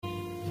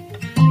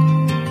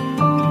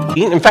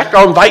In fact,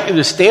 I'll invite you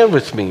to stand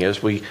with me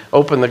as we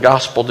open the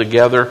gospel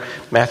together,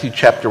 Matthew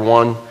chapter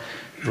 1,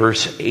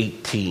 verse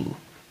 18.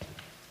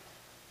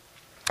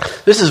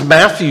 This is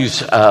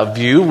Matthew's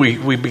view.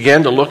 We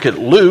began to look at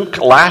Luke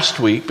last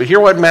week, but hear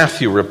what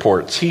Matthew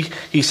reports.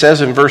 He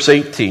says in verse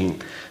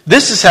 18,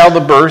 "This is how the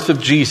birth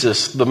of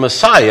Jesus, the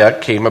Messiah,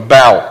 came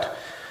about.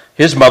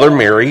 His mother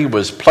Mary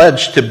was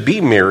pledged to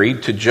be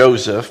married to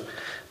Joseph,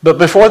 but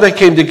before they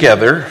came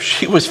together,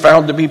 she was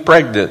found to be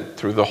pregnant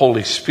through the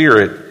Holy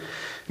Spirit.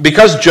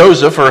 Because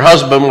Joseph, her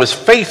husband, was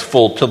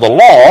faithful to the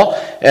law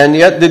and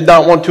yet did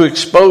not want to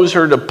expose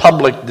her to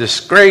public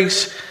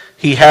disgrace,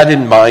 he had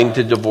in mind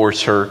to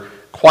divorce her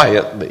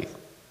quietly.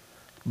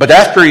 But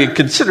after he had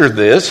considered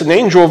this, an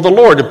angel of the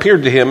Lord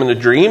appeared to him in a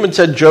dream and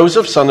said,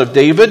 'Joseph, son of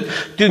David,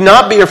 do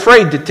not be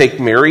afraid to take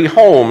Mary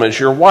home as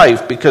your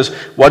wife, because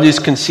what is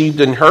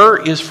conceived in her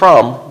is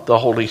from the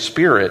Holy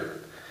Spirit.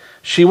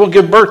 She will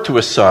give birth to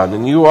a son,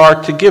 and you are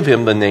to give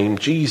him the name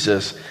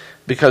Jesus,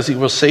 because he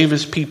will save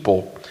his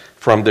people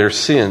from their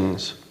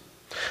sins.'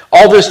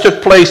 All this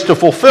took place to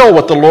fulfill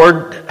what the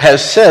Lord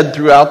has said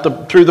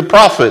through the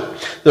prophet.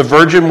 The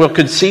virgin will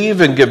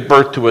conceive and give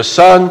birth to a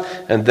son,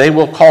 and they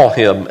will call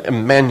him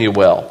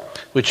Emmanuel,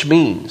 which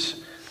means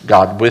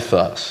God with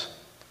us.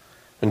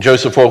 When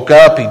Joseph woke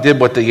up, he did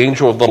what the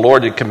angel of the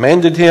Lord had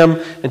commanded him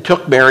and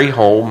took Mary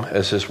home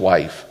as his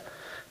wife.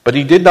 But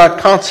he did not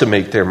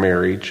consummate their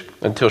marriage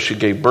until she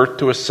gave birth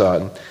to a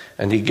son,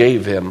 and he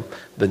gave him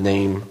the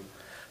name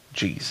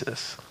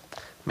Jesus."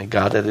 May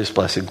God add his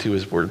blessing to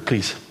his word.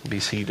 Please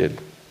be seated.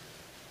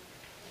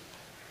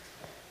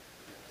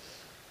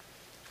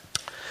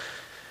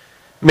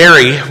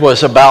 Mary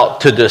was about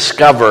to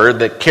discover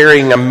that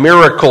carrying a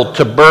miracle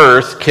to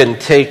birth can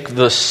take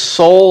the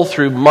soul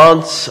through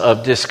months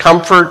of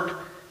discomfort,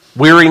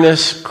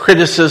 weariness,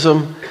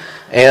 criticism,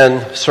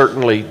 and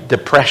certainly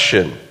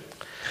depression.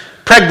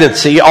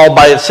 Pregnancy, all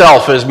by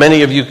itself, as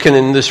many of you can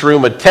in this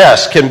room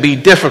attest, can be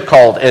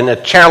difficult and a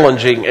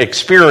challenging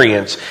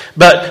experience.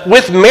 But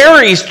with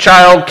Mary's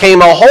child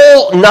came a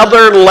whole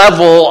nother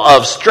level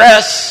of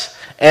stress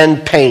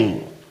and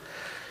pain.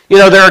 You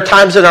know, there are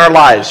times in our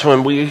lives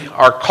when we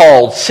are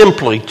called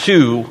simply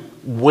to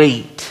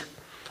wait.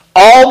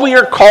 All we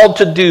are called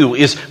to do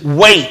is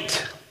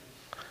wait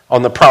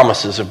on the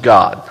promises of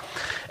God.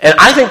 And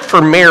I think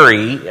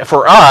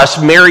for us,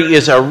 Mary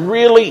is a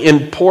really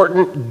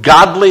important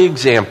godly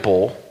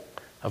example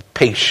of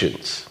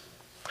patience.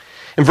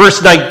 In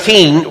verse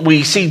 19,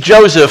 we see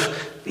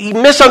Joseph, he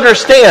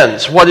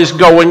misunderstands what is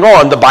going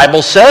on. The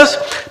Bible says,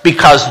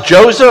 because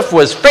Joseph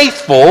was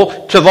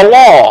faithful to the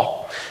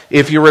law.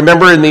 If you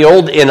remember in the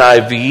old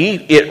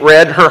NIV, it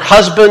read, her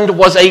husband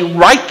was a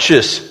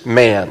righteous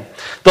man.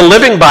 The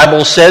Living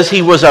Bible says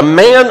he was a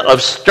man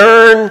of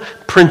stern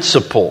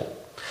principle.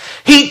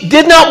 He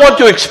did not want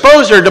to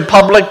expose her to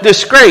public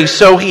disgrace,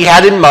 so he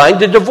had in mind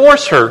to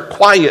divorce her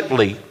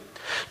quietly.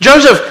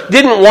 Joseph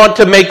didn't want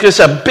to make this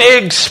a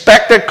big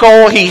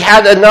spectacle. He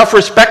had enough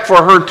respect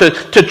for her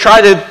to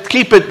try to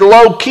keep it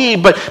low key,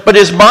 but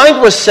his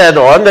mind was set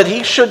on that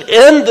he should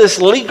end this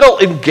legal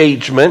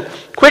engagement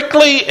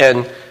quickly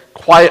and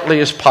quietly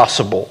as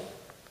possible.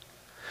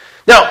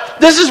 Now,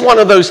 this is one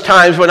of those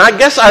times when I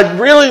guess I'd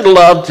really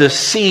love to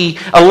see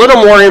a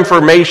little more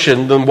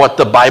information than what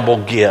the Bible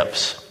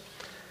gives.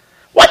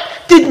 What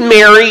did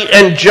Mary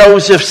and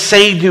Joseph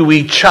say to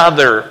each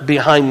other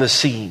behind the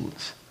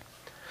scenes?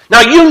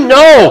 Now, you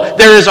know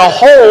there is a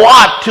whole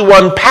lot to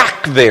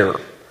unpack there.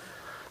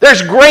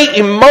 There's great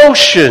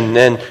emotion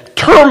and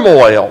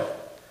turmoil.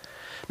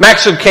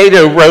 Max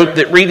Lucado wrote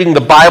that reading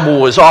the Bible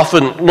was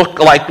often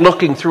like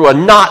looking through a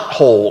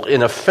knothole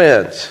in a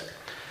fence.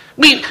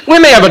 We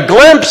may have a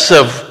glimpse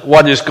of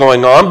what is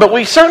going on, but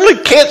we certainly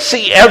can't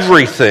see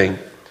everything.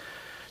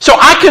 So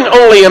I can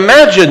only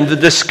imagine the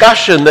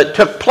discussion that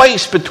took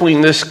place between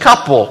this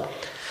couple.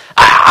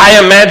 I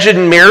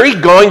imagine Mary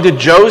going to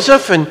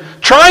Joseph and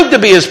trying to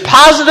be as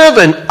positive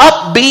and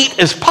upbeat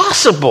as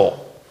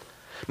possible.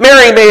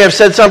 Mary may have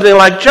said something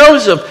like,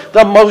 "Joseph,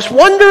 the most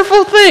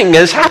wonderful thing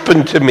has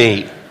happened to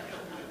me.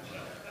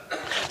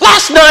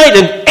 Last night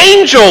an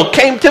angel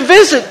came to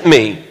visit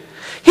me.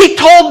 He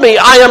told me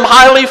I am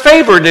highly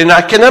favored," and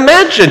I can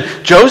imagine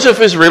Joseph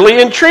is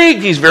really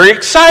intrigued. He's very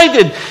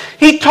excited.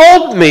 "He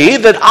told me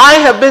that I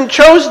have been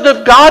chosen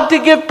of God to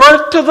give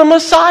birth to the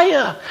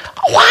Messiah."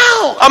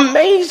 Wow,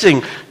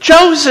 amazing.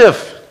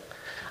 "Joseph,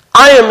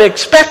 I am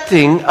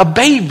expecting a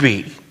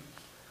baby.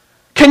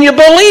 Can you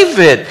believe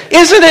it?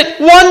 Isn't it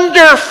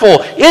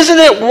wonderful? Isn't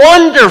it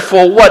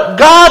wonderful what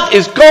God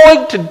is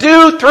going to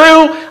do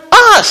through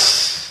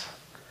us?"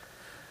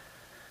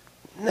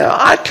 Now,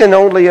 I can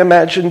only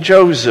imagine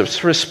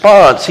Joseph's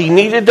response. He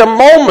needed a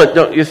moment,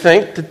 don't you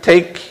think, to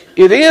take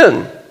it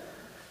in.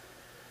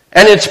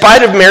 And in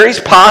spite of Mary's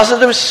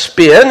positive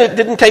spin, it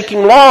didn't take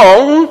him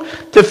long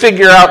to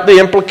figure out the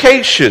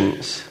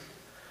implications.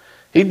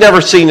 He'd never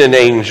seen an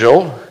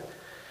angel.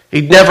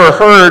 He'd never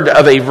heard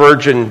of a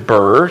virgin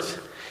birth.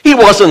 He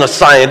wasn't a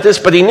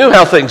scientist, but he knew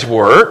how things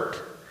worked.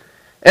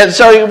 And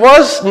so he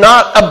was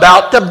not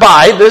about to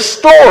buy this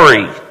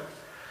story.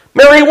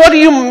 Mary, what do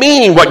you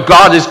mean what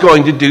God is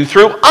going to do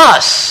through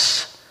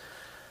us?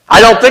 I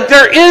don't think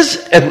there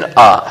is an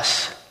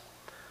us.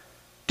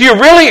 Do you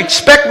really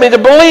expect me to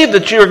believe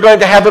that you are going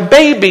to have a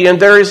baby and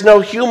there is no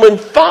human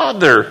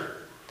father?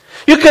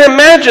 You can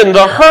imagine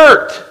the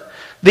hurt,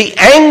 the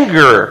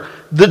anger,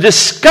 the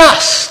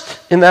disgust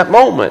in that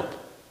moment.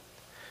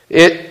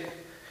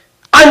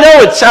 I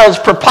know it sounds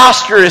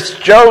preposterous,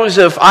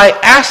 Joseph. I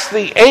asked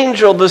the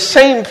angel the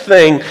same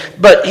thing,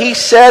 but he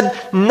said,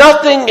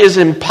 nothing is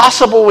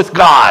impossible with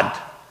God.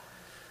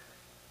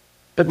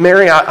 But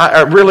Mary,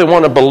 I really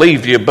want to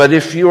believe you, but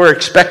if you are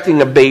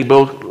expecting a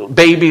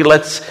baby,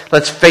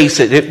 let's face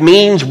it, it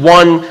means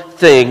one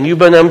thing. You've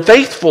been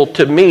unfaithful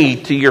to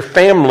me, to your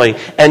family,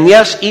 and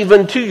yes,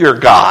 even to your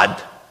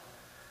God.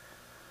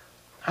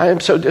 I am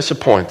so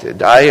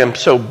disappointed. I am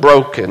so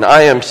broken.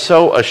 I am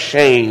so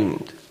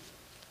ashamed.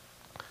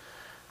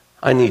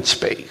 I need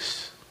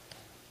space.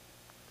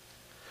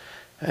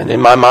 And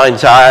in my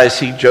mind's eye, I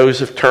see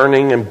Joseph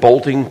turning and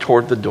bolting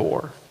toward the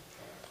door.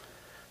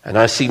 And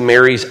I see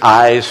Mary's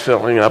eyes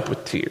filling up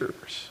with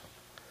tears.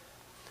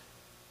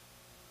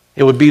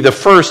 It would be the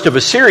first of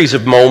a series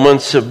of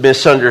moments of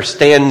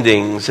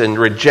misunderstandings and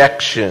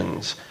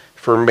rejections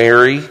for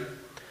Mary.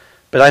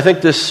 But I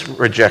think this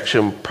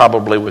rejection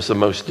probably was the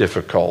most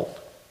difficult.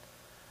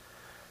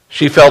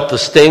 She felt the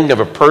sting of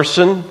a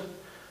person,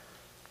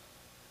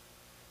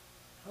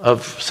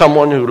 of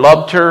someone who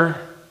loved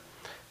her,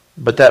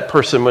 but that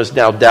person was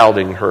now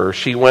doubting her.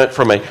 She went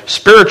from a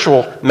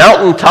spiritual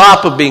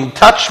mountaintop of being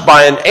touched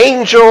by an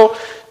angel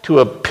to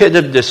a pit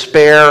of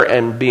despair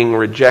and being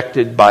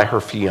rejected by her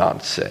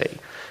fiancé.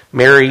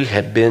 Mary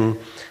had been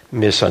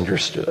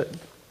misunderstood.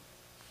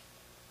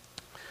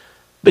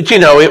 But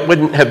it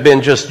wouldn't have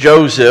been just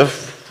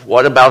Joseph.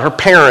 What about her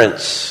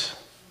parents?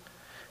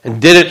 And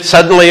did it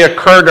suddenly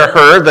occur to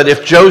her that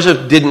if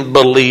Joseph didn't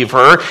believe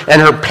her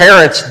and her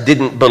parents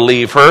didn't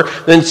believe her,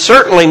 then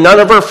certainly none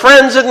of her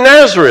friends at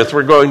Nazareth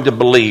were going to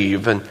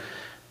believe. And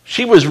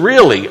she was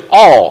really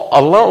all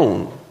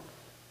alone.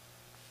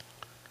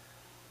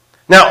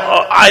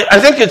 Now, I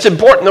think it's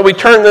important that we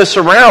turn this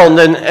around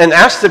and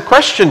ask the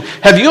question,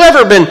 have you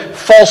ever been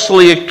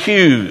falsely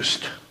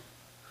accused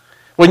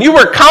when you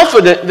were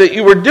confident that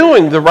you were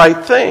doing the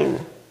right thing?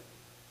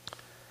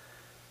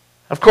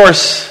 Of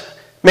course,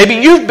 maybe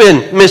you've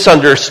been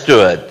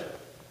misunderstood.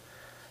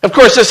 Of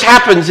course, this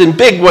happens in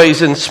big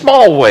ways and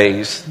small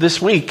ways.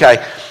 This week, I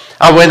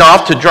went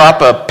off to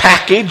drop a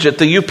package at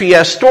the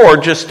UPS store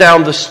just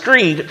down the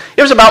street.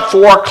 It was about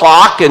 4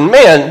 o'clock, and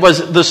man,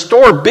 was the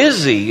store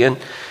busy.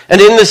 And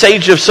in this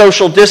age of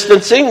social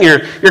distancing,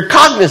 you're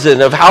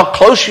cognizant of how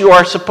close you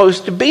are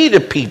supposed to be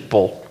to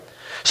people.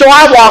 So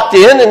I walked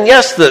in, and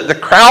yes, the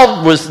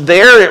crowd was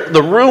there.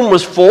 The room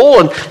was full,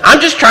 and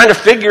I'm just trying to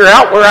figure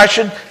out where I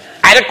should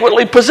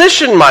adequately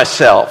position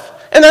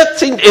myself. And that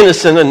seemed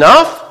innocent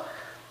enough.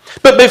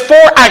 But before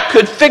I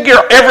could figure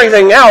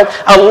everything out,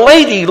 a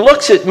lady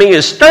looks at me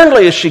as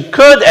sternly as she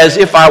could, as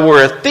if I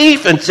were a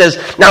thief, and says,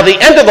 now the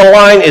end of the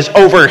line is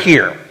over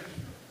here.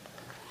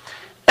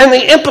 And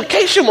the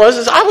implication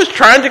was I was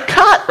trying to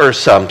cut or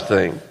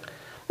something.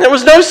 There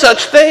was no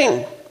such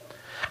thing.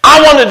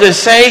 I wanted to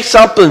say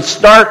something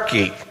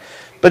snarky,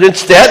 but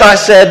instead I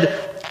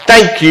said,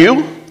 thank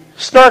you,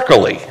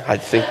 snarkily. I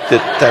think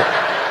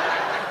that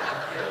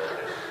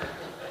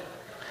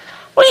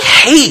we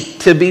hate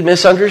to be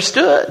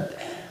misunderstood.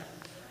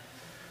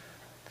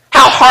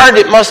 How hard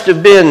it must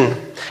have been,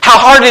 how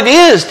hard it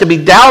is to be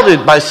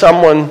doubted by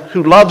someone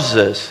who loves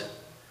us.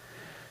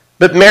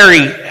 But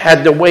Mary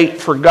had to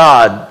wait for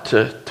God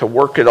to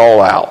work it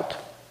all out.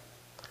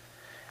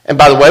 And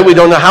by the way, we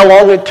don't know how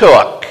long it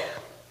took.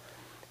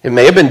 It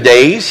may have been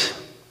days.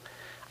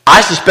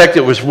 I suspect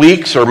it was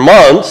weeks or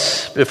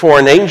months before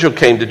an angel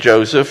came to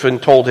Joseph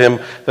and told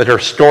him that her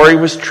story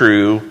was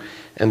true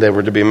and they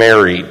were to be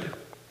married.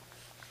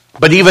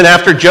 But even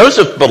after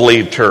Joseph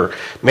believed her,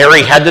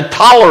 Mary had to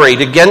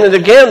tolerate again and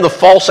again the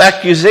false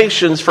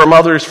accusations from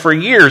others for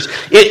years.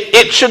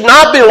 It should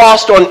not be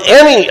lost on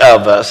any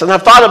of us, and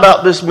I've thought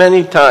about this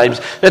many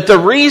times, that the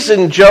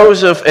reason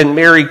Joseph and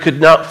Mary could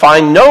not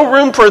find no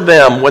room for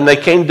them when they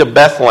came to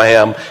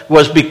Bethlehem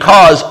was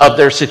because of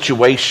their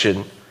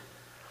situation.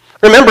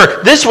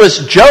 Remember, this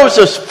was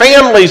Joseph's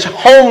family's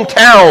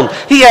hometown.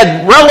 He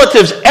had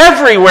relatives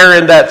everywhere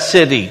in that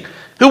city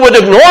who would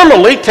have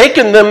normally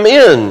taken them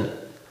in.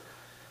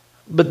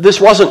 But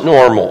this wasn't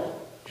normal.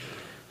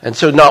 And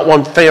so not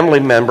one family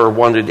member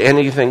wanted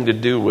anything to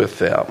do with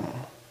them.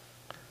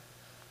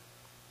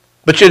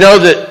 But you know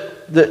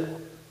that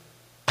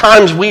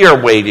times we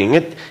are waiting.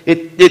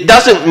 It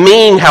doesn't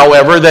mean,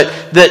 however,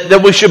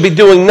 that we should be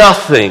doing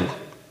nothing.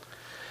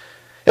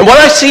 And what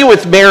I see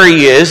with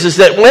Mary is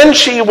that when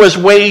she was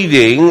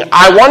waiting,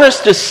 I want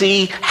us to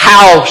see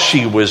how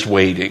she was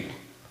waiting.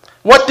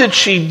 What did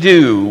she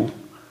do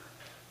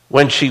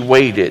when she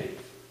waited?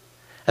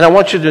 And I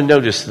want you to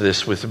notice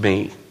this with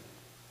me.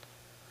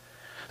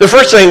 The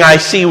first thing I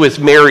see with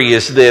Mary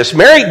is this.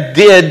 Mary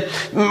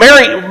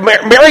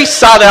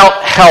sought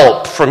out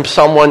help from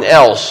someone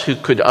else who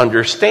could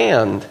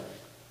understand.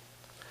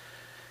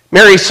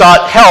 Mary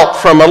sought help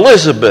from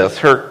Elizabeth,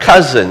 her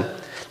cousin.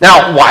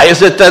 Now, why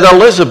is it that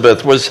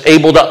Elizabeth was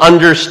able to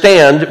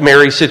understand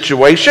Mary's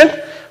situation?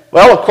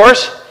 Well, of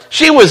course,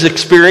 she was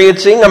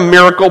experiencing a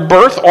miracle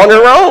birth on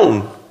her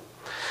own.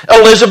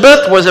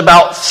 Elizabeth was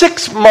about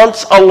 6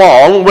 months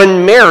along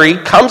when Mary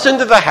comes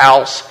into the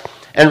house,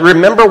 and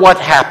remember what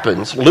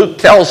happens. Luke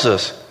tells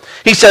us.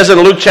 He says in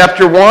Luke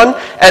chapter 1,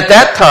 at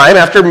that time,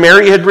 after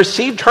Mary had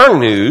received her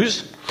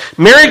news,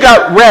 Mary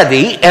got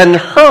ready and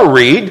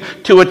hurried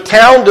to a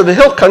town to the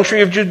hill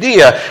country of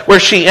Judea, where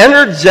she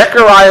entered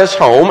Zechariah's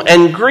home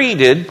and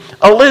greeted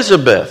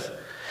Elizabeth.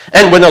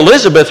 And when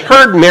Elizabeth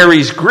heard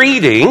Mary's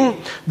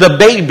greeting, the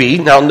baby,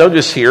 now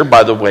notice here,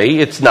 by the way,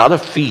 it's not a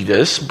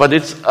fetus, but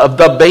it's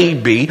the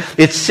baby.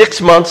 It's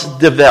 6 months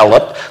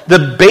developed.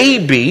 The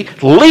baby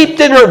leaped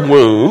in her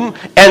womb,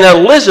 and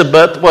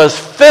Elizabeth was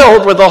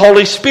filled with the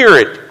Holy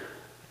Spirit.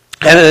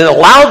 And in a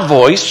loud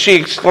voice, she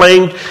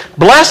exclaimed,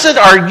 "Blessed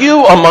are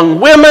you among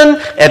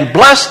women, and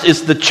blessed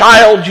is the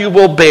child you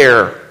will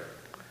bear."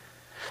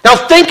 Now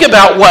think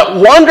about what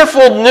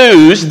wonderful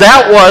news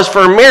that was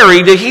for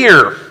Mary to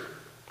hear.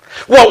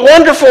 What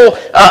wonderful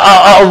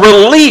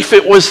relief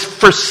it was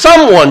for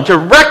someone to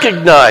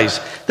recognize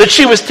that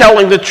she was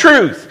telling the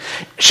truth.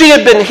 She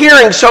had been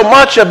hearing so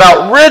much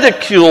about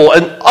ridicule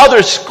and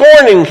others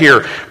scorning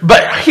her,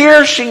 but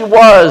here she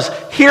was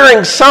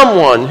hearing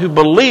someone who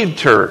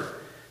believed her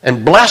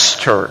and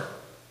blessed her.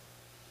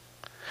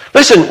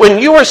 Listen, when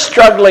you are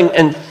struggling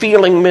and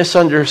feeling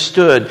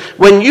misunderstood,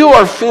 when you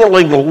are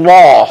feeling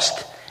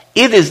lost,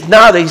 it is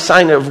not a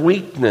sign of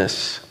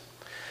weakness,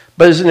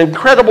 but is an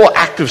incredible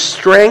act of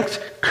strength,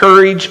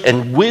 courage,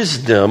 and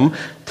wisdom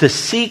to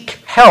seek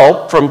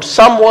help from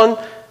someone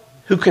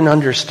who can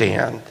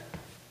understand.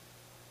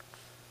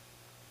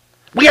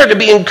 We are to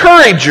be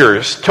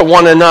encouragers to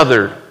one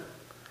another.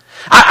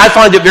 I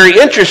find it very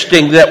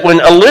interesting that when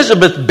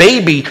Elizabeth's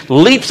baby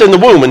leaps in the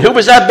womb, and who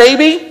was that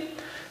baby?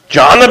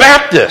 John the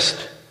Baptist.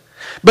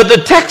 But the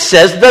text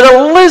says that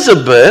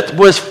Elizabeth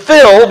was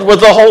filled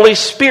with the Holy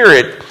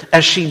Spirit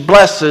as she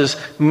blesses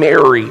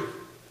Mary.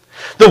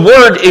 The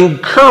word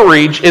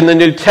encourage in the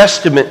New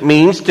Testament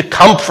means to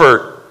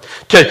comfort,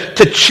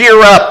 to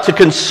cheer up, to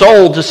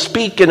console, to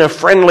speak in a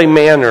friendly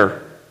manner.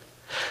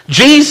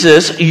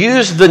 Jesus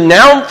used the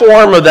noun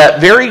form of that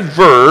very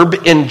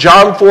verb in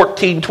John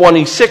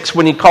 14:26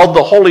 when he called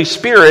the Holy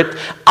Spirit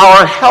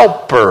our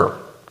helper.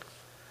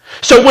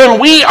 So when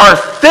we are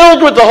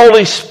filled with the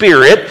Holy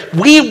Spirit,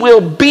 we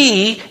will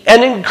be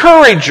an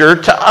encourager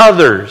to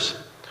others.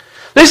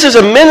 This is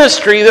a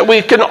ministry that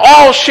we can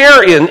all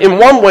share in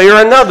one way or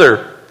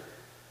another.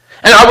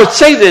 And I would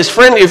say this,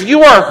 friend, if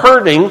you are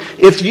hurting,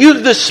 if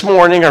you this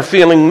morning are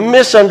feeling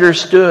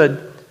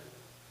misunderstood,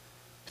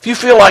 if you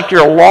feel like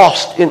you're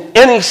lost in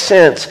any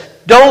sense,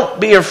 don't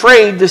be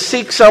afraid to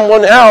seek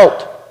someone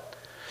out,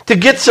 to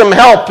get some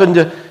help and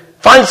to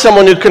find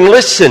someone who can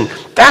listen.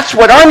 That's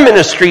what our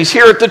ministries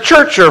here at the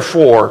church are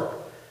for.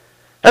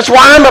 That's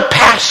why I'm a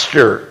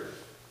pastor.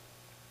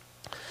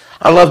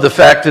 I love the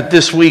fact that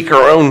this week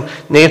our own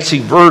Nancy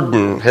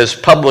Verdon has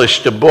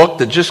published a book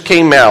that just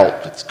came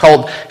out. It's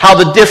called How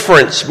the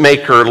Difference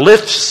Maker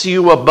Lifts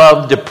You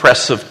Above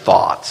Depressive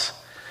Thoughts.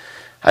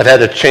 I've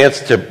had a chance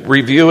to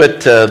review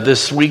it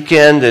this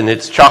weekend, and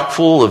it's chock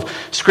full of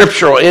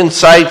scriptural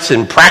insights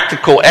and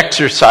practical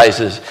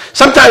exercises.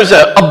 Sometimes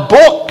a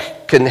book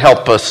can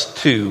help us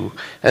too,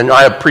 and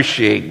I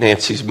appreciate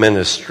Nancy's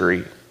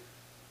ministry.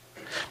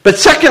 But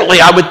secondly,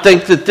 I would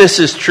think that this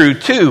is true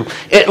too.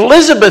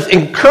 Elizabeth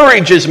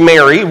encourages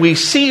Mary, we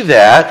see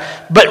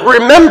that, but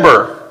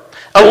remember,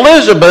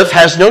 Elizabeth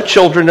has no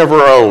children of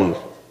her own.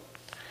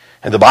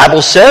 And the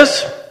Bible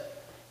says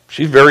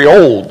she's very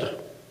old.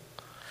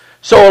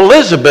 So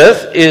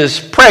Elizabeth is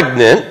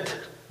pregnant,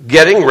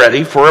 getting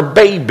ready for a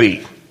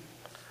baby.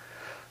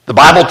 The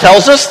Bible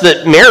tells us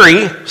that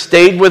Mary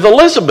stayed with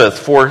Elizabeth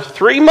for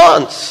 3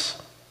 months.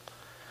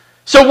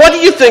 So what do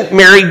you think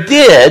Mary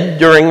did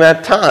during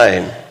that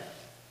time?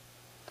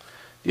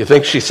 Do you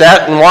think she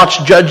sat and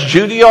watched Judge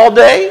Judy all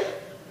day?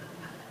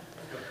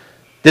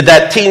 Did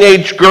that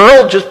teenage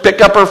girl just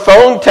pick up her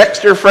phone,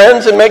 text her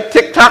friends, and make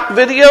TikTok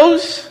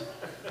videos?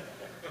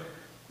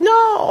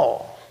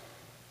 No.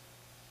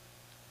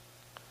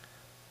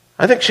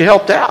 I think she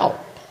helped out.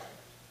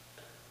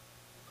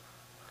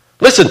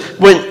 Listen,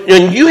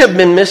 when you have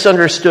been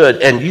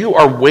misunderstood and you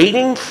are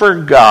waiting for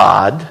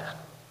God,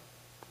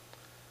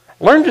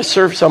 learn to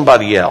serve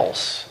somebody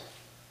else.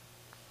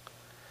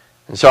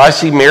 And so I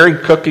see Mary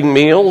cooking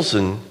meals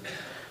and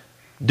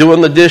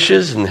doing the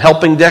dishes and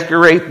helping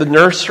decorate the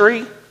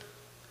nursery.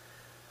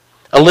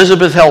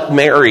 Elizabeth helped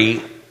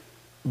Mary,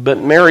 but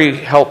Mary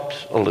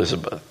helped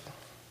Elizabeth.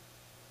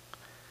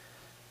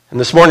 And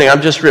this morning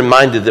I'm just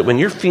reminded that when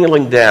you're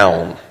feeling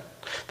down,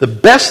 the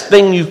best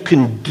thing you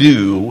can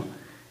do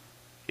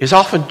is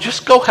often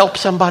just go help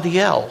somebody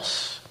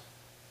else.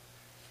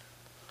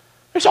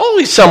 There's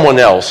always someone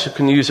else who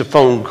can use a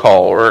phone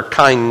call or a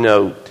kind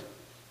note.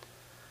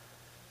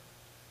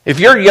 If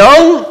you're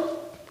young,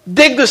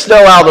 dig the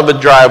snow out of a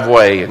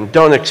driveway and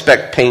don't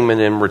expect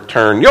payment in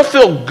return. You'll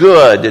feel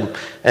good and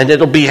and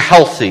it'll be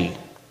healthy.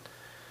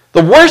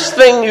 The worst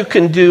thing you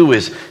can do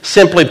is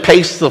simply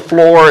pace the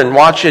floor and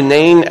watch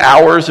inane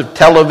hours of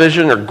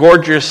television or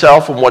gorge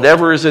yourself on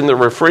whatever is in the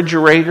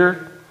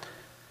refrigerator.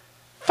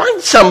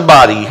 Find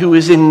somebody who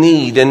is in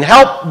need and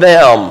help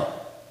them.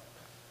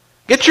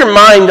 Get your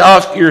mind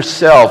off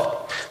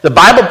yourself. The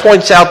Bible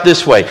points out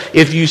this way: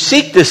 if you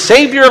seek to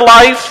save your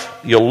life,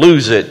 you'll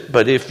lose it.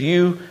 But if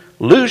you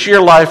lose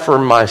your life for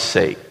my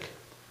sake,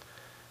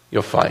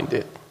 you'll find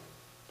it.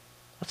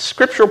 That's a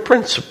scriptural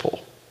principle.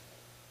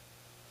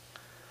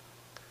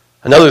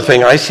 Another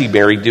thing I see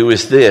Mary do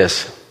is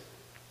this.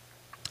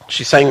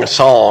 She sang a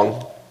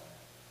song.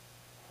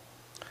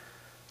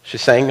 She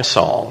sang a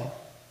song.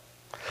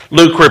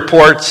 Luke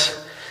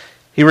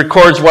he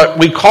records what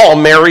we call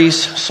Mary's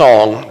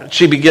song.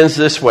 She begins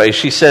this way.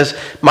 She says,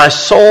 "My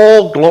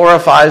soul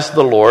glorifies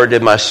the Lord,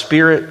 and my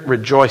spirit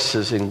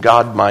rejoices in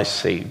God my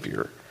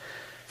Savior.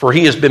 For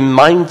he has been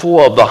mindful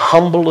of the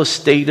humble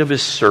estate of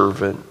his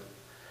servant.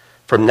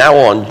 From now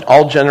on,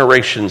 all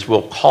generations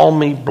will call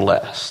me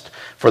blessed.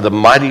 For the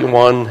Mighty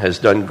One has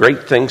done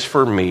great things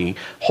for me.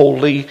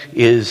 Holy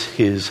is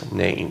his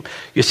name."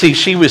 You see,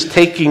 she was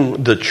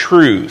taking the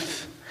truth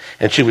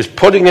and she was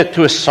putting it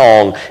to a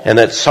song, and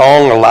that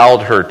song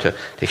allowed her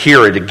to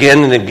hear it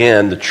again and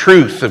again, the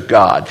truth of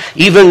God.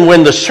 Even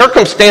when the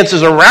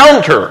circumstances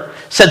around her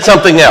said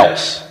something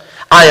else.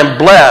 I am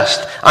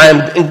blessed. I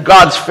am in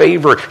God's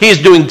favor. He is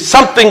doing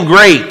something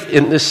great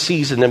in this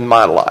season in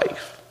my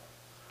life.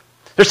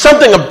 There's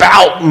something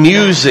about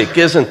music,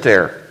 isn't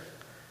there?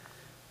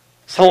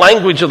 It's the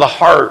language of the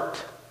heart.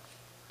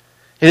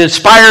 It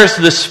inspires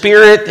the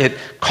spirit. It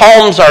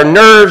calms our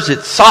nerves.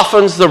 It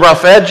softens the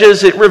rough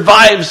edges. It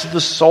revives the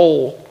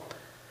soul.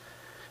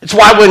 It's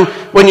why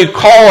when you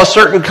call a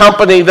certain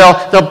company,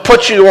 they'll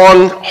put you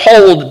on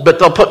hold, but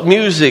they'll put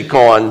music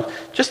on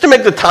just to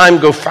make the time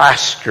go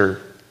faster.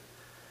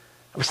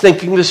 I was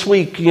thinking this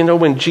week,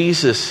 when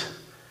Jesus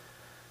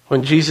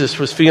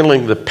was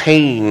feeling the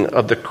pain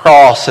of the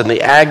cross and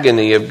the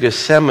agony of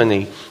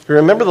Gethsemane, you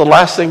remember the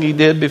last thing he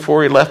did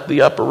before he left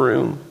the upper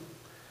room?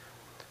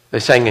 They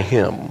sang a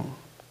hymn.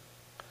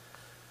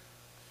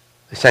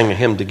 They sang a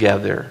hymn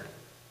together.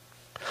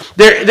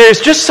 There's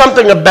just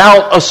something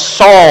about a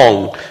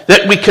song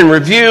that we can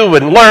review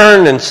and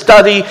learn and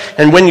study.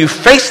 And when you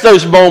face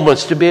those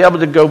moments, to be able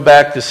to go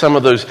back to some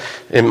of those,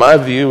 in my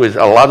view, is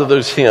a lot of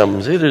those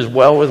hymns. It is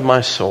well with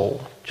my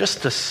soul.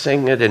 Just to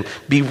sing it and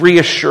be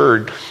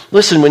reassured.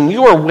 Listen, when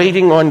you are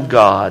waiting on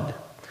God,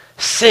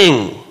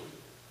 sing.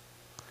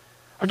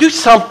 Or do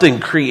something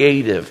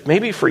creative.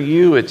 Maybe for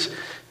you, it's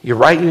you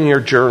write in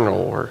your journal,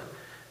 or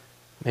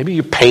maybe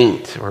you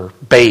paint or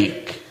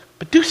bake.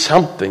 But do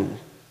something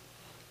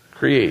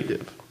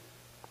creative.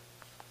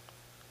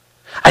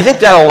 I think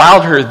that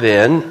allowed her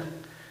then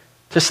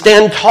to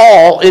stand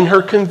tall in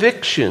her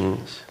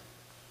convictions.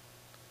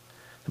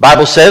 The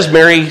Bible says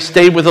Mary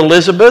stayed with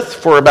Elizabeth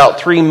for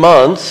about 3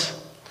 months,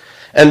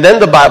 and then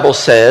the Bible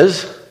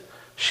says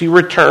she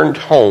returned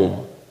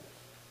home.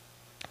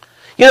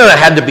 That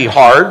had to be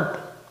hard.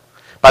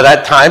 By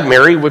that time,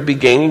 Mary would be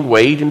gaining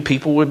weight and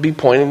people would be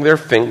pointing their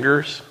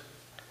fingers.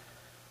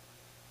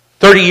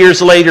 30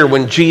 years later,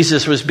 when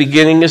Jesus was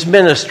beginning his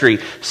ministry,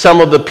 some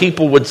of the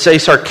people would say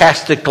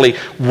sarcastically,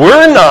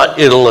 "We're not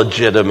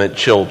illegitimate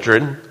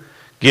children,"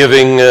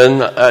 giving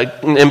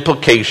an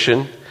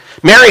implication.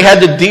 Mary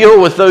had to deal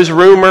with those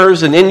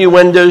rumors and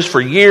innuendos for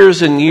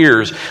years and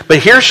years. But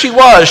here she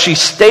was. She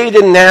stayed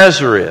in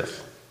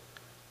Nazareth.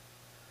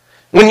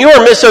 When you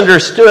are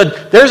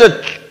misunderstood, there's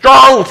a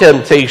strong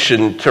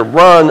temptation to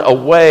run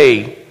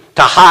away,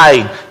 to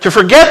hide, to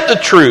forget the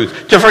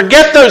truth, to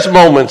forget those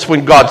moments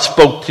when God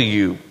spoke to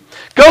you.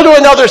 Go to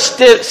another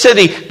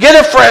city, get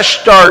a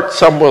fresh start,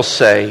 some will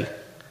say.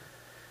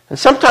 And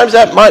sometimes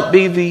that might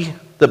be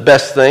the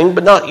best thing,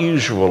 but not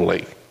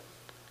usually.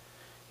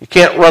 You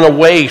can't run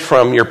away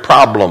from your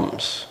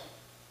problems.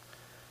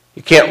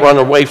 You can't run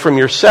away from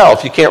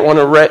yourself. You can't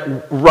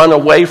run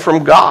away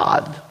from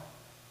God.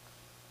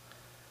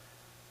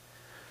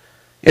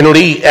 In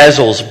Lee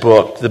Ezel's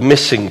book, The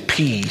Missing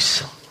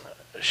Piece,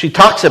 she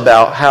talks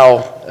about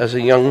how, as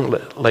a young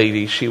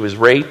lady, she was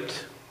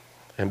raped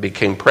and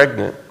became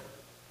pregnant.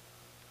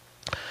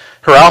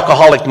 Her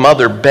alcoholic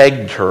mother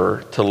begged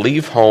her to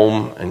leave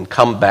home and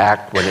come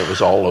back when it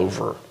was all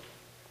over.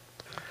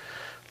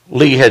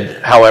 Lee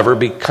had, however,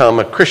 become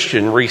a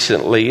Christian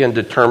recently and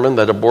determined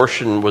that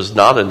abortion was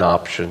not an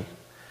option.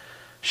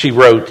 She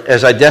wrote,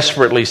 "As I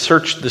desperately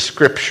searched the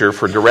scripture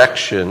for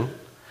direction,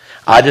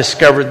 I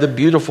discovered the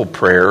beautiful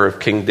prayer of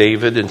King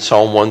David in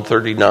Psalm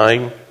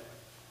 139.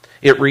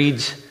 It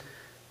reads,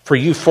 'For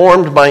you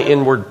formed my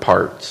inward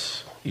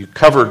parts. You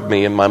covered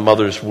me in my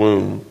mother's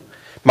womb.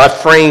 My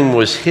frame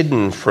was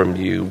hidden from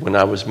you when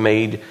I was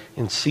made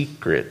in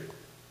secret.'"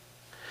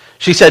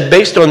 She said,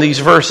 based on these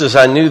verses,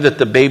 I knew that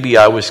the baby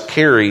I was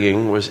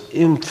carrying was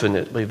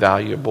infinitely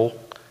valuable.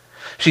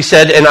 She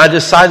said, and I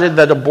decided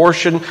that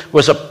abortion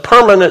was a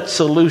permanent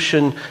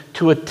solution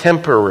to a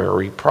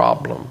temporary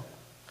problem.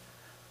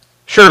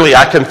 Surely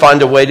I can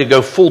find a way to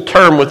go full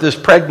term with this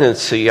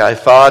pregnancy, I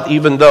thought.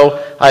 Even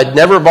though I had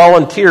never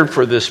volunteered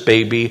for this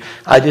baby,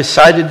 I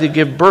decided to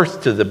give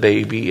birth to the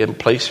baby and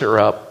place her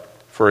up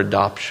for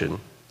adoption,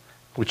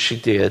 which she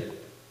did.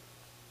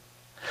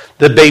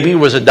 The baby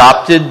was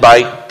adopted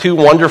by two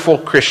wonderful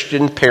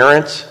Christian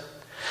parents.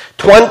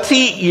 20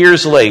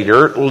 years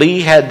later, Lee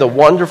had the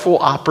wonderful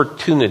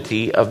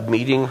opportunity of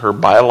meeting her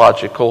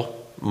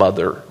biological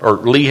mother, or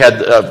Lee had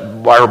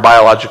her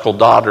biological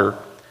daughter.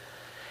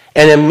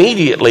 And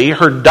immediately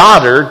her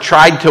daughter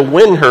tried to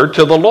win her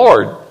to the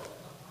Lord.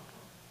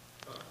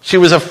 She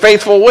was a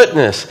faithful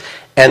witness.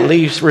 And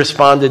Lee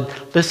responded,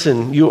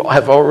 listen, you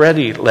have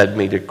already led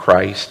me to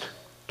Christ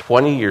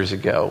 20 years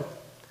ago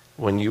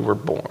when you were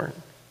born.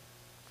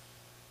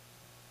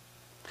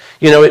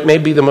 You know, it may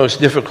be the most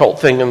difficult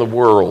thing in the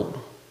world.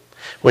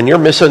 When you're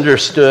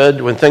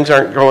misunderstood, when things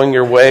aren't going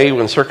your way,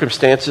 when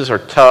circumstances are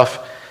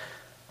tough,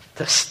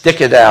 to stick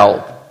it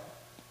out.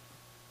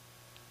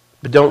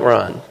 But don't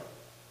run.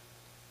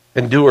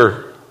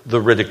 Endure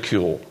the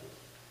ridicule.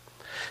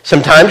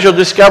 Sometimes you'll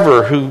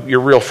discover who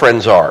your real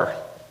friends are.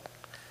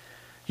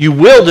 You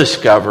will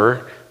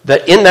discover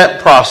that in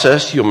that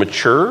process you'll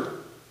mature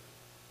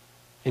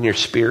in your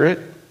spirit.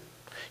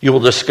 You will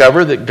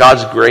discover that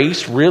God's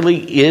grace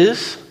really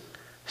is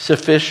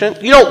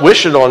sufficient. You don't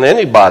wish it on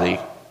anybody.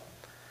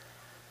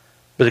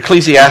 But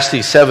Ecclesiastes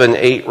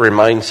 7:8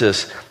 reminds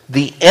us,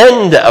 the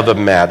end of a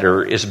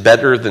matter is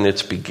better than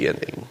its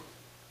beginning.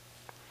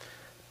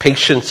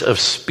 Patience of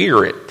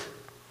spirit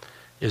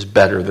is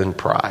better than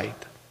pride.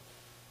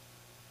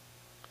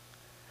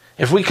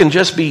 If we can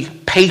just be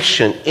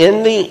patient,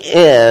 in the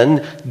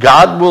end,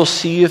 God will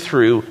see you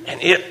through,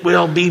 and it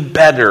will be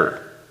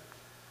better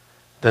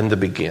than the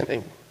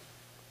beginning.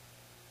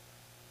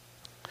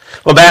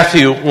 Well,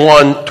 Matthew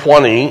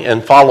 1:20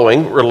 and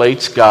following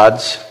relates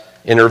God's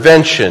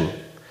intervention.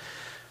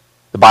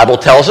 The Bible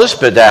tells us,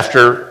 but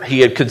after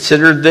he had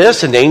considered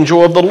this, an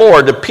angel of the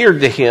Lord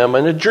appeared to him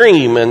in a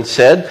dream and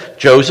said,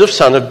 Joseph,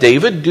 son of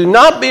David, do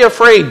not be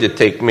afraid to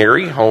take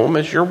Mary home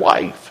as your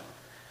wife,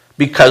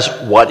 because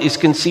what is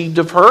conceived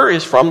of her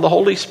is from the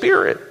Holy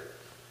Spirit.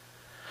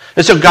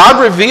 And so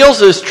God reveals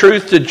this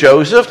truth to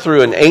Joseph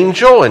through an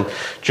angel, and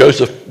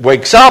Joseph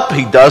wakes up.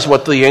 He does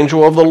what the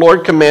angel of the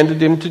Lord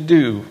commanded him to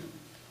do.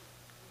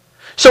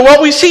 So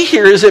what we see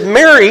here is that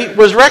Mary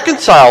was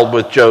reconciled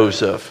with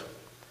Joseph.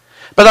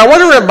 But I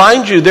want to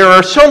remind you, there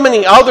are so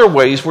many other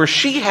ways where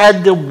she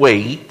had to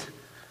wait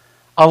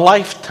a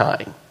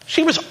lifetime.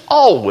 She was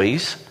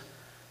always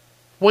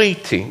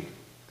waiting.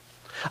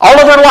 All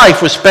of her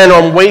life was spent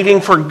on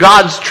waiting for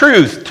God's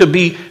truth to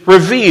be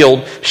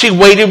revealed. She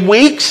waited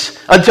weeks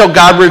until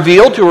God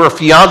revealed to her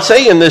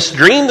fiancé in this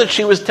dream that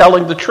she was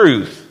telling the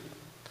truth.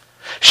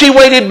 She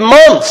waited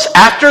months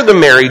after the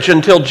marriage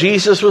until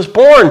Jesus was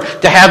born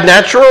to have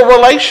natural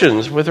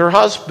relations with her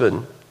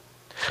husband.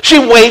 She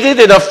waited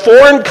in a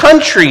foreign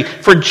country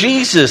for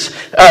Jesus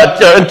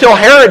until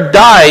Herod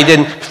died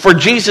and for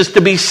Jesus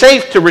to be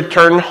safe to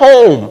return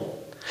home.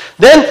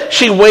 Then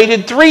she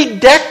waited 3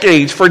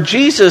 decades for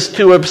Jesus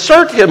to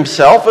assert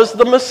himself as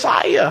the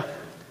Messiah.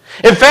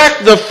 In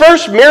fact, the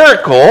first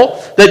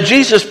miracle that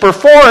Jesus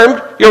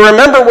performed, you'll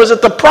remember, was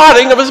at the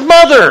prodding of his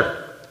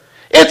mother.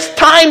 It's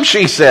time,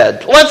 she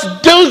said. Let's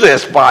do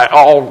this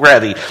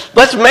already.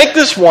 Let's make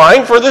this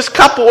wine for this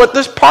couple at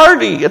this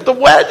party, at the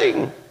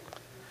wedding.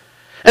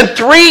 And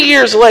 3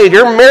 years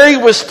later, Mary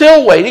was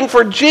still waiting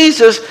for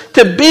Jesus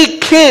to be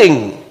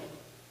king.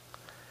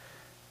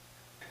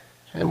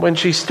 And when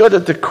she stood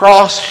at the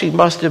cross, she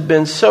must have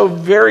been so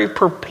very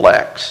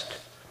perplexed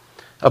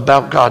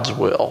about God's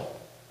will.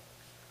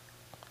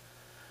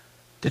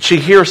 Did she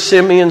hear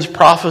Simeon's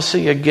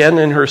prophecy again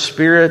in her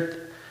spirit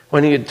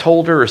when he had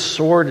told her a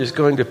sword is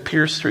going to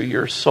pierce through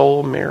your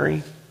soul,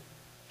 Mary?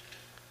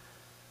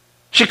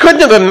 She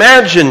couldn't have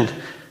imagined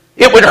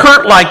it would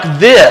hurt like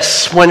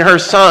this when her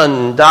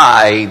son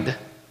died.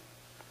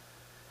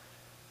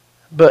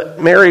 But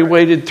Mary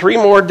waited 3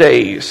 more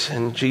days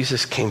and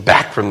Jesus came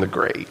back from the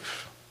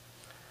grave.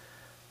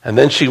 And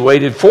then she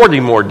waited 40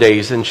 more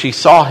days and she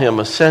saw him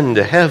ascend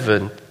to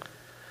heaven.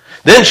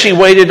 Then she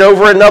waited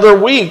over another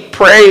week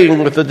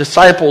praying with the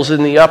disciples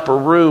in the upper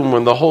room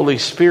when the Holy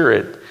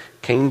Spirit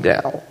came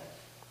down.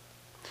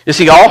 You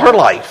see, all her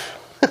life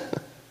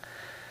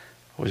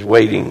was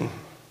waiting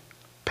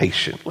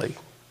patiently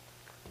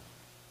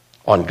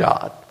on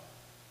God.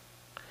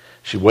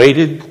 She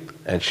waited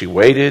and she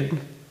waited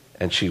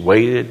and she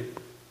waited.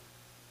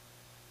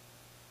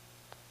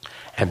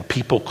 And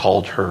people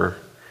called her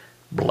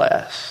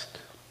blessed.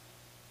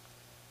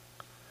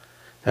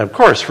 And of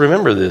course,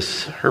 remember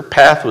this, her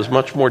path was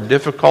much more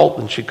difficult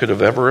than she could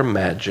have ever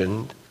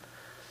imagined.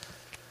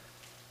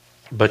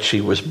 But she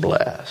was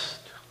blessed.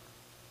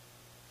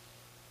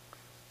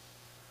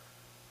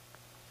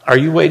 Are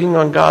you waiting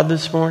on God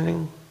this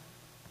morning?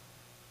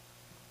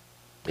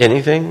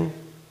 Anything?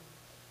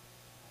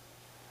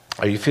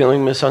 Are you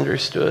feeling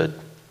misunderstood?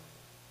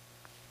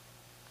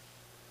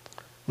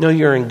 No,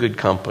 you're in good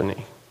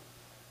company.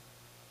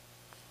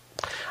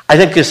 I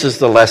think this is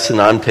the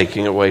lesson I'm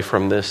taking away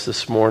from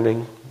this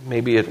morning.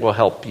 Maybe it will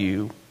help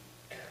you.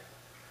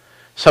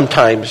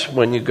 Sometimes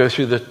when you go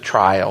through the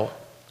trial,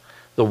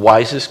 the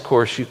wisest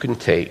course you can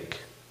take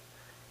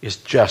is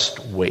just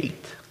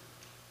wait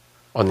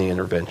on the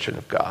intervention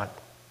of God.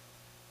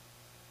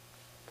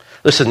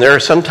 Listen, there are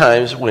some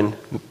times when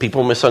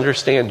people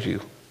misunderstand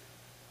you.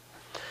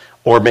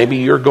 Or maybe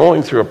you're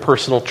going through a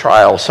personal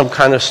trial, some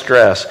kind of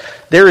stress.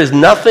 There is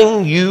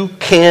nothing you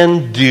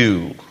can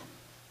do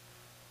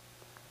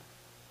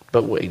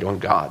but wait on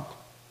God.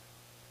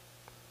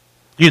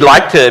 You'd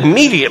like to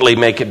immediately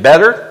make it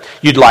better.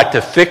 You'd like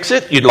to fix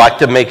it. You'd like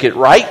to make it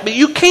right, but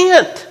you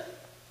can't.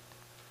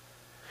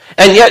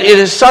 And yet it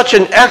is such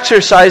an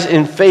exercise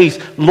in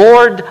faith.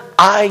 Lord,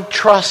 I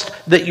trust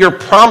that your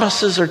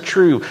promises are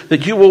true,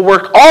 that you will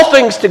work all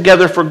things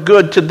together for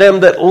good to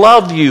them that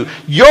love you.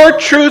 Your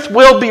truth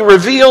will be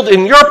revealed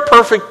in your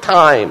perfect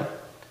time.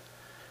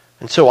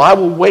 And so I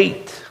will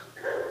wait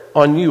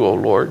on you, O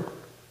Lord.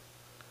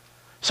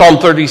 Psalm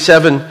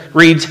 37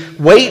 reads,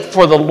 "Wait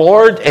for the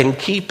Lord and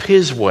keep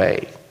his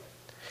way.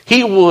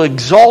 He will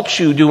exalt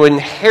you to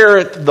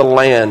inherit the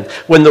land.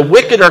 When the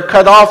wicked are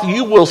cut off,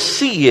 you will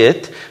see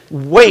it.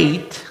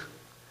 Wait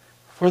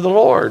for the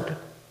Lord."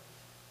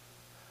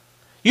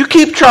 You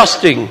keep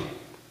trusting.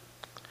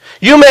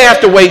 You may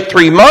have to wait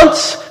 3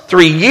 months,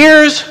 3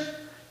 years,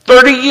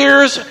 30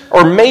 years,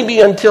 or maybe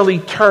until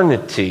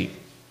eternity.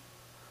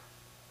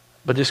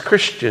 But as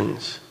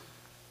Christians,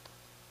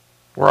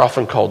 we're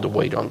often called to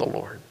wait on the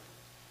Lord.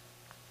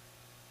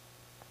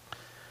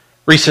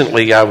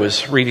 Recently, I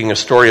was reading a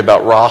story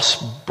about Ross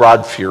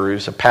Broadfuhr,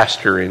 who's a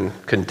pastor in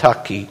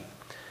Kentucky.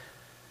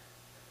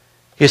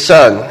 His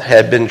son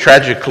had been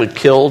tragically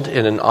killed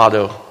in an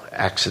auto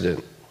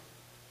accident.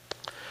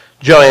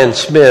 Joanne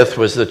Smith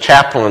was the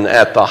chaplain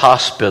at the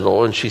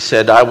hospital, and she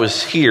said, "I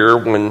was here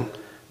when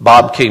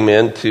Bob came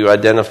in to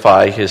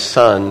identify his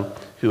son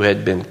who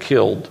had been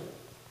killed."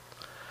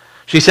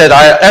 She said,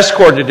 "I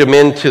escorted him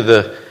into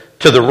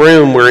the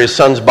room where his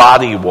son's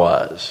body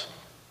was.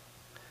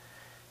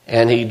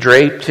 And he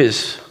draped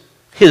his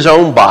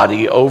own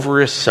body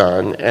over his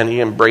son, and he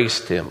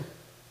embraced him.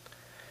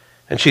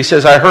 And she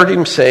says, I heard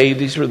him say,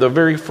 these were the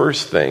very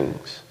first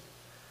things.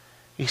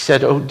 He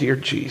said, 'Oh, dear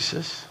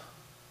Jesus,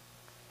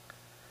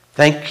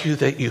 thank you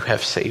that you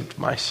have saved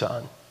my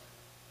son.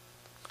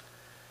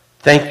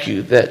 Thank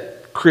you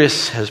that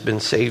Chris has been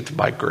saved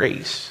by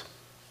grace.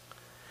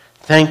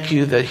 Thank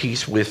you that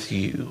he's with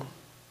you.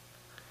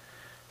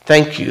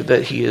 Thank you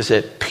that he is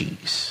at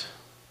peace.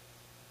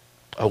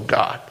 Oh,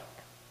 God.'"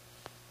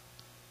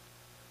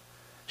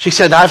 She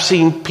said, "I've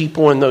seen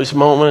people in those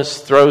moments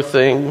throw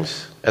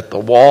things at the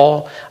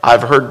wall.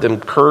 I've heard them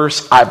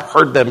curse. I've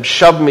heard them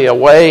shove me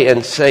away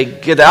and say,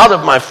 'Get out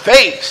of my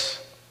face.'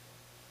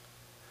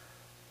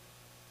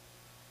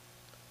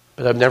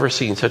 But I've never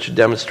seen such a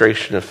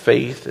demonstration of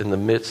faith in the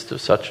midst of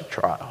such a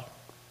trial."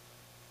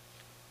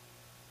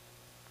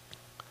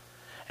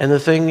 And the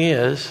thing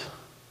is,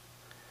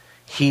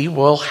 he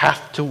will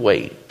have to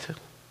wait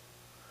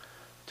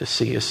to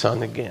see his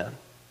son again.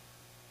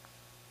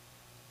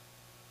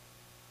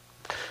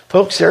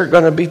 Folks, there are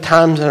going to be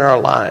times in our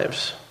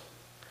lives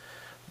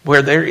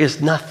where there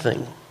is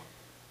nothing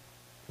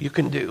you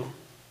can do.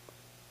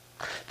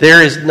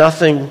 There is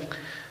nothing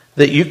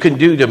that you can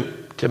do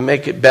to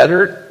make it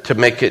better, to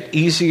make it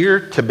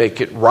easier, to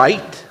make it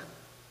right.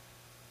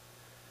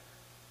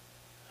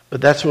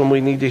 But that's when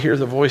we need to hear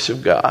the voice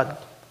of God,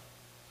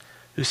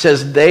 who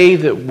says, "They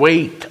that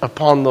wait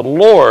upon the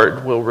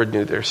Lord will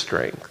renew their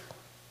strength.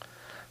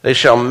 They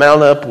shall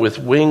mount up with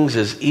wings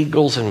as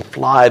eagles and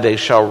fly. They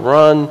shall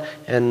run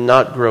and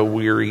not grow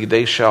weary.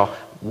 They shall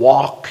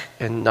walk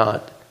and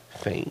not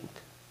faint."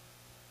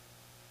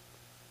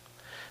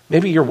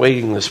 Maybe you're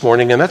waiting this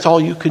morning and that's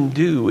all you can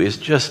do is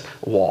just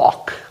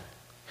walk.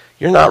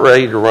 You're not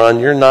ready to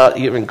run. You're not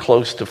even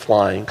close to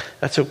flying.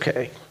 That's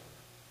okay.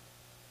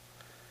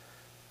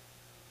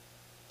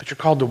 But you're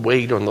called to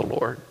wait on the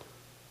Lord.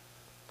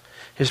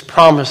 His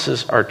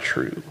promises are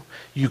true.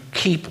 You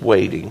keep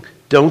waiting.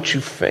 Don't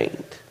you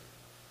faint.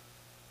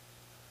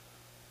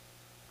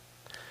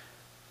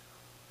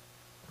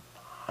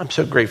 I'm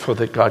so grateful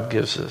that God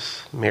gives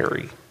us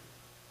Mary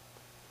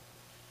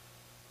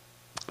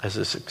as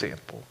this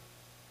example.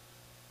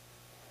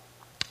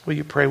 Will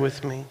you pray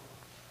with me?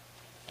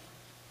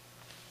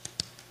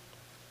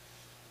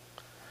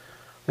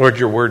 Lord,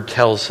 your word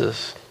tells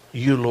us,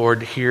 you,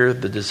 Lord, hear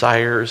the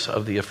desires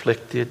of the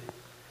afflicted.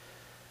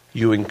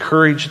 You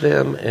encourage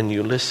them and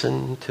you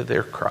listen to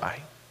their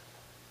cry.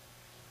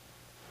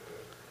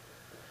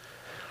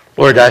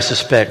 Lord, I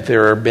suspect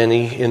there are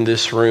many in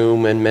this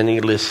room and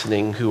many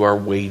listening who are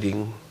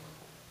waiting.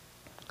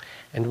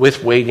 And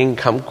with waiting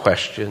come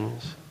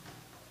questions.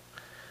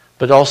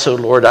 But also,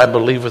 Lord, I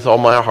believe with all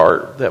my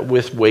heart that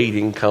with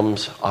waiting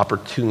comes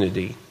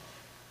opportunity.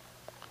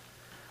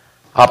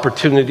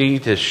 Opportunity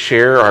to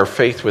share our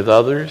faith with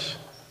others.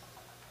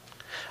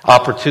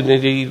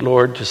 Opportunity,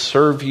 Lord, to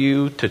serve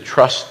you, to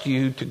trust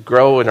you, to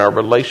grow in our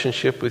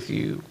relationship with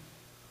you.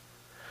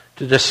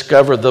 to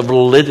discover the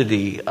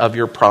validity of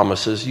your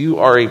promises. You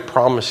are a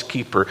promise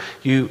keeper.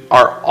 You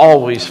are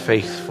always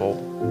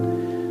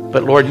faithful.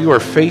 But Lord, you are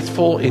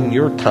faithful in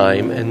your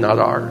time and not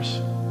ours.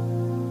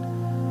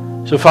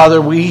 So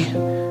Father, we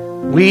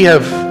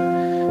have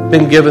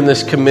been given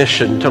this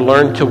commission to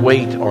learn to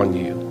wait on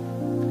you.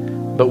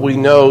 But we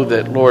know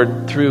that,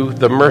 Lord, through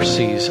the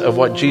mercies of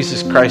what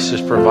Jesus Christ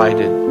has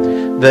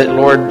provided, that,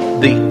 Lord,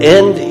 the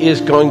end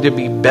is going to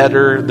be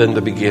better than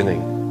the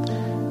beginning.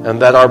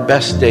 And that our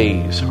best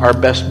days, our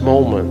best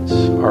moments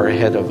are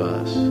ahead of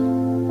us.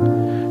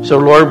 So,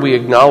 Lord, we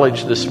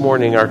acknowledge this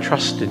morning our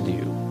trust in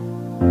you.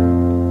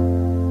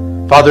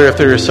 Father, if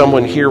there is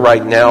someone here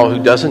right now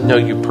who doesn't know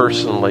you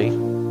personally,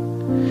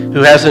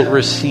 who hasn't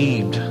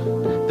received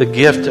the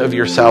gift of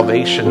your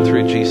salvation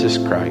through Jesus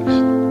Christ,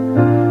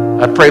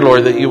 I pray,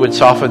 Lord, that you would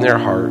soften their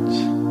hearts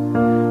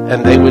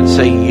and they would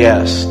say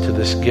yes to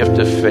this gift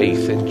of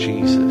faith in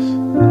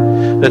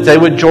Jesus. That they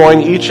would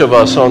join each of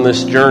us on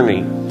this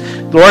journey.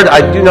 Lord,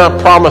 I do not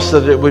promise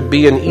that it would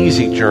be an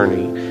easy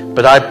journey,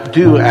 but I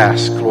do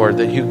ask, Lord,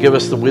 that you give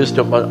us the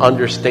wisdom to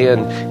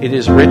understand it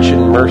is rich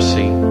in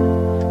mercy.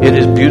 It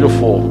is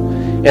beautiful,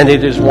 and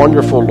it is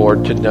wonderful,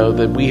 Lord, to know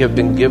that we have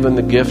been given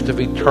the gift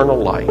of eternal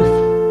life.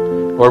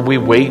 Lord, we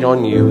wait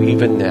on you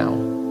even now.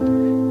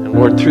 And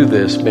Lord, through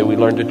this, may we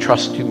learn to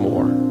trust you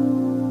more.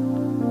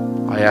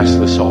 I ask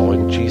this all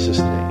in Jesus' name.